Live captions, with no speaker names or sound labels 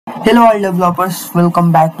Hello all developers,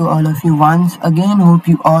 welcome back to all of you once again. Hope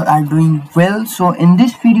you all are doing well. So in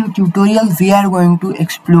this video tutorial we are going to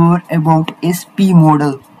explore about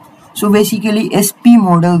sPmodal. So basically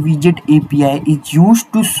sPmodal widget API is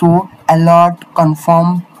used to show alert,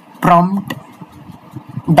 confirm, prompt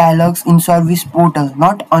dialogs in service portal.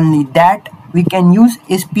 Not only that, we can use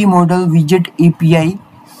sPmodal widget API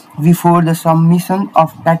before the submission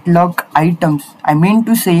of catalog items. I mean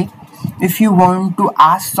to say, if you want to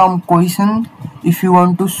ask some question, if you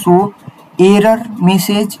want to show error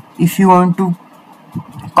message, if you want to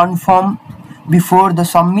confirm before the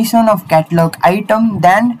submission of catalog item,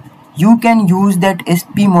 then you can use that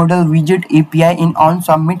sPmodal widget API in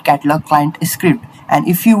onSubmit catalog client script. And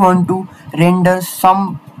if you want to render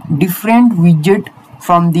some different widget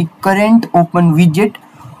from the current open widget,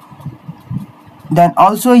 then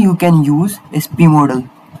also you can use sPmodal.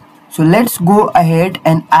 So let's go ahead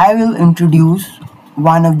and I will introduce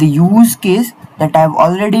one of the use case that I've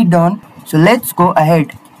already done. So let's go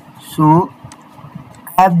ahead. So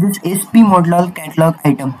I have this sPmodal catalog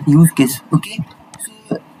item use case. Okay.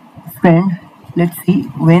 So friend, let's see,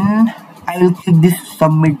 when I will click this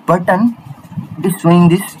submit button, it is showing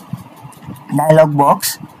this dialog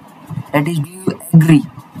box, that is, do you agree?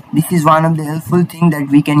 This is one of the helpful thing that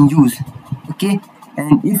we can use. Okay,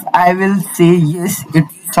 and if I will say yes, it will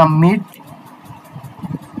submit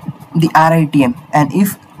the RITM, and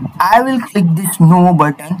if I will click this no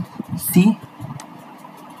button, see,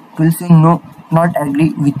 it will say no, not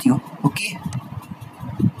agree with you. Okay,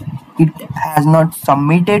 it has not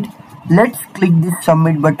submitted. Let's click this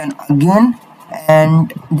submit button again,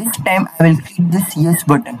 and this time I will click this yes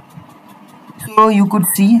button. So you could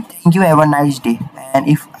see, thank you, have a nice day. And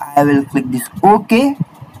if I will click this OK,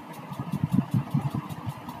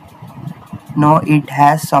 now it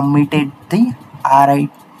has submitted the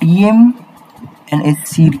RITM and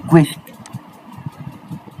SC request.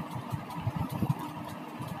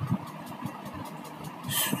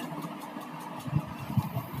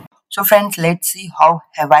 So friends, let's see how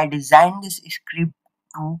have I designed this script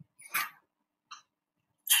to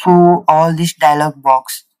show all this dialog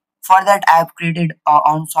box. For that I have created a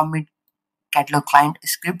onSubmit catalog client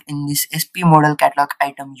script in this sPmodal catalog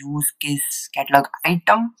item use case catalog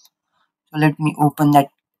item. So let me open that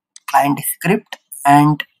client script,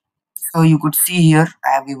 and so you could see here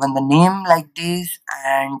I have given the name like this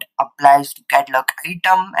and applies to catalog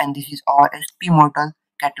item, and this is our sPmodal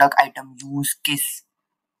catalog item use case,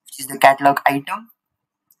 which is the catalog item,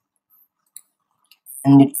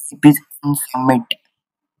 and its type is submit.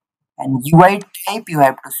 And UI type, you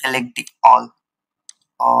have to select the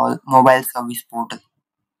all mobile service portal.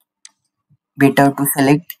 Better to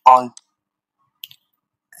select all,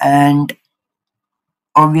 and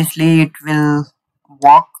obviously it will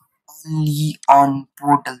work only on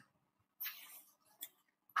portal.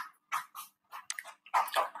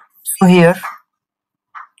 So here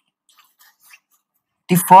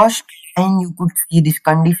the first line, you could see this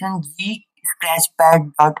condition g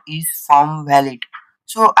scratchpad dot is form valid.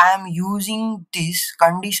 So I am using this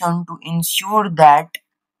condition to ensure that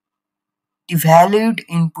the valid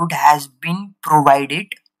input has been provided.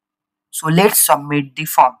 So let's submit the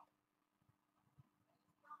form.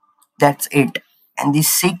 That's it. And the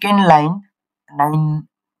second line, line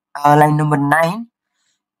number 9,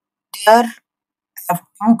 there I have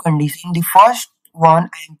two conditions. The first one,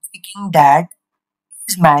 I am checking that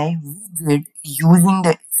is my widget using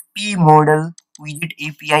the sPmodal widget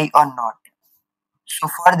API or not. So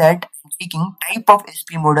for that, I'm checking type of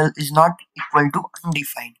sPmodal is not equal to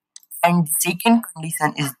undefined. And the second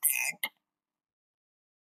condition is that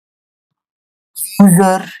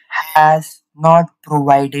user has not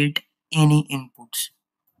provided any inputs.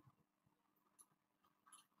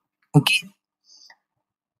 Okay,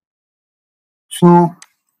 so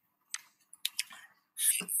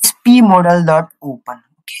sPmodal.open.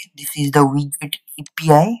 Okay, this is the widget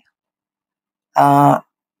API.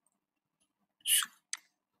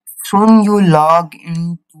 Soon you log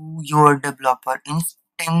into your developer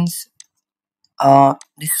instance,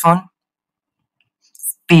 this one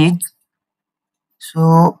page.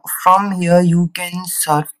 So from here you can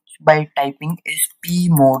search by typing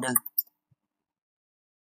sPmodal,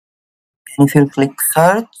 and if you click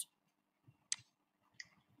search,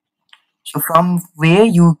 so from where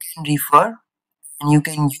you can refer and you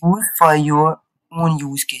can use for your own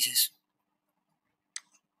use cases.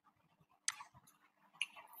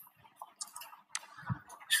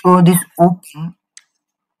 So this open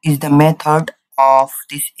is the method of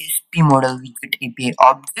this sPmodal widget API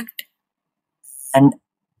object, and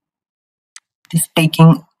this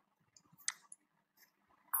taking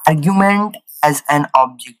argument as an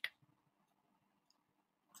object.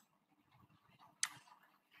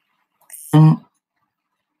 And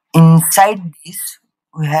inside this,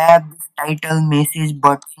 we have the title, message,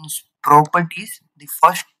 buttons, properties. The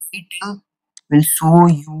first title will show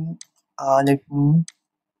you. Let me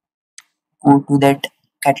go to that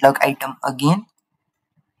catalog item again.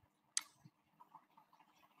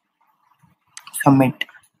 Submit.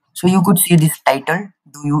 So you could see this title.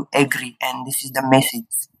 Do you agree? And this is the message.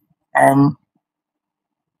 And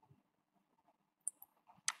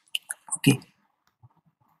okay,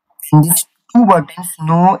 and these two buttons,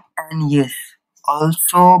 no and yes,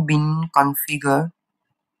 also been configured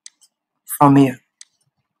from here.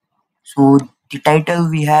 So the title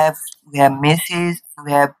we have message,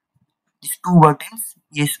 we have these two buttons,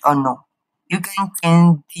 yes or no. You can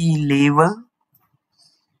change the label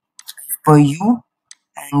for you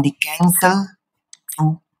and the cancel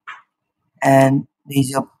true, and there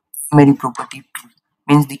is a primary property true.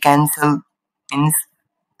 Means the cancel means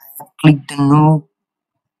I have clicked the no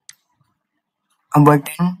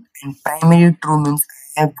button, and primary true means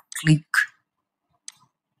I have clicked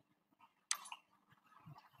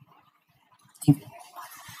the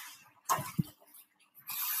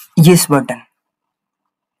yes button.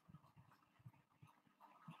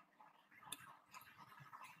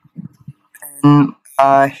 And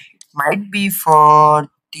it might be for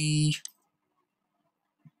the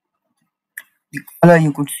color,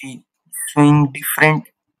 you could see showing different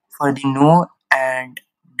for the no and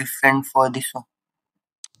different for this one.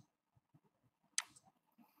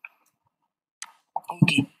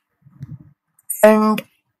 Okay, and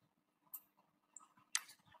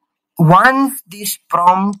once this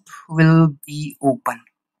prompt will be open,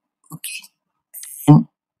 okay, and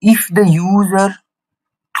if the user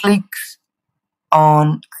clicks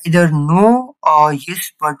on either no or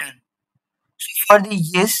yes button, so for the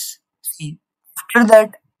yes, see, after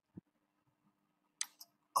that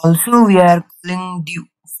also we are calling the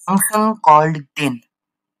function called then,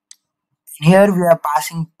 and here we are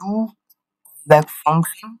passing two back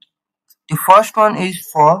function. The first one is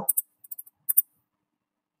for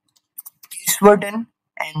this button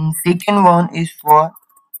and second one is for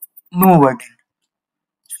no button.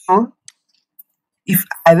 So if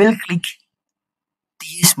I will click the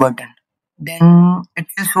yes button, then it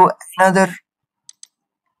will show another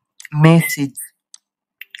message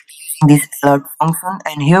in this alert function,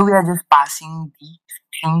 and here we are just passing the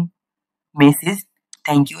string message,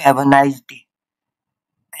 thank you, have a nice day.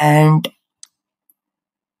 And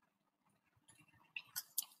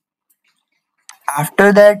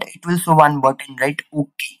after that it will show one button, right?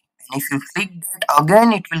 Okay, and if you click that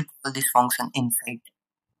again it will call this function inside.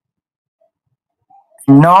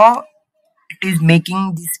 Now it is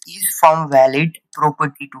making this is form valid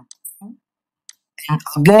property to true, and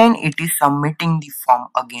again it is submitting the form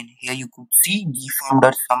again. Here you could see the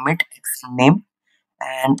form.submit action name,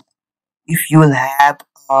 and if you will have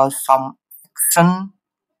some action,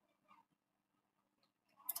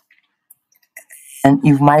 and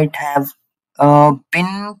you might have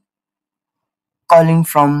been calling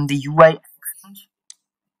from the UI actions,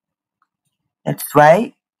 that's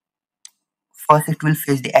why first it will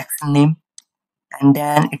fetch the action name and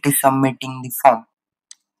then it is submitting the form.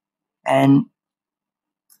 And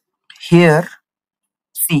here,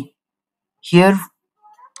 see, here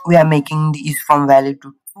we are making the is form valid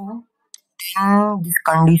to true, then this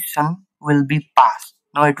condition will be passed.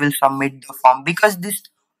 Now it will submit the form, because this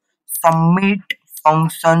submit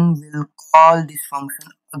function will call this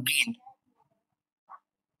function again.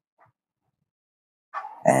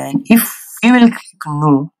 And if we will click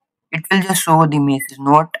no, it will just show the message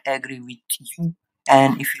not agree with you.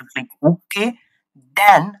 And if you click OK,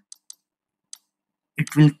 then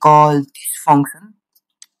it will call this function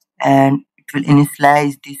and it will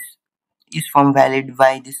initialize this is from valid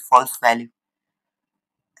by this false value.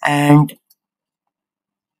 And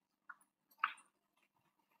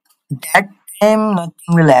that time nothing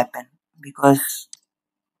will happen, because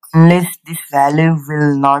unless this value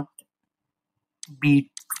will not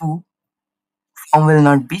be true, form will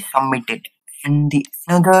not be submitted. And the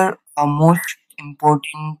another most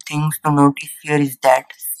important things to notice here is that,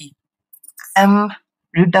 see, I'm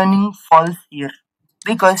returning false here,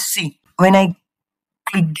 because see, when I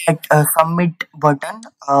click that submit button,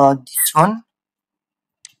 this one,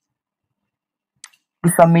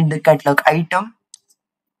 to submit the catalog item,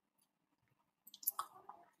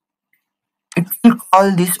 it will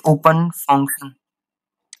call this open function,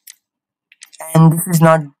 and this is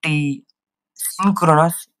not the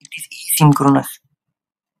synchronous, it is asynchronous.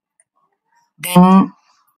 Then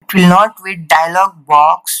it will not wait dialog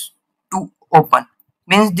box to open,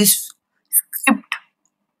 means this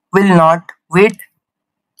will not wait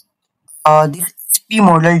this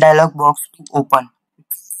sPmodal dialog box to open.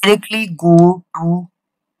 Directly go to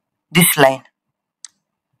this line.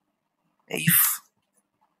 If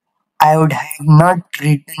I would have not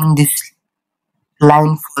written this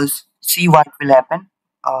line first, see what will happen.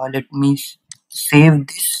 Let me save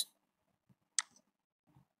this.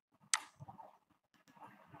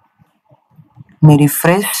 Let me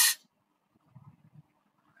refresh,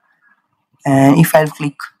 and if I'll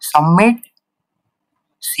click submit,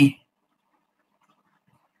 see,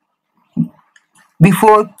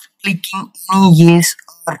 before clicking any yes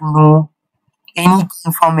or no, any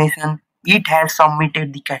confirmation, it has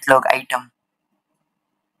submitted the catalog item.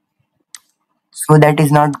 So that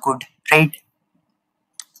is not good, right?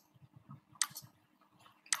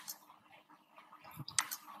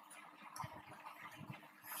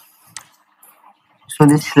 So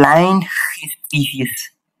this line is precious.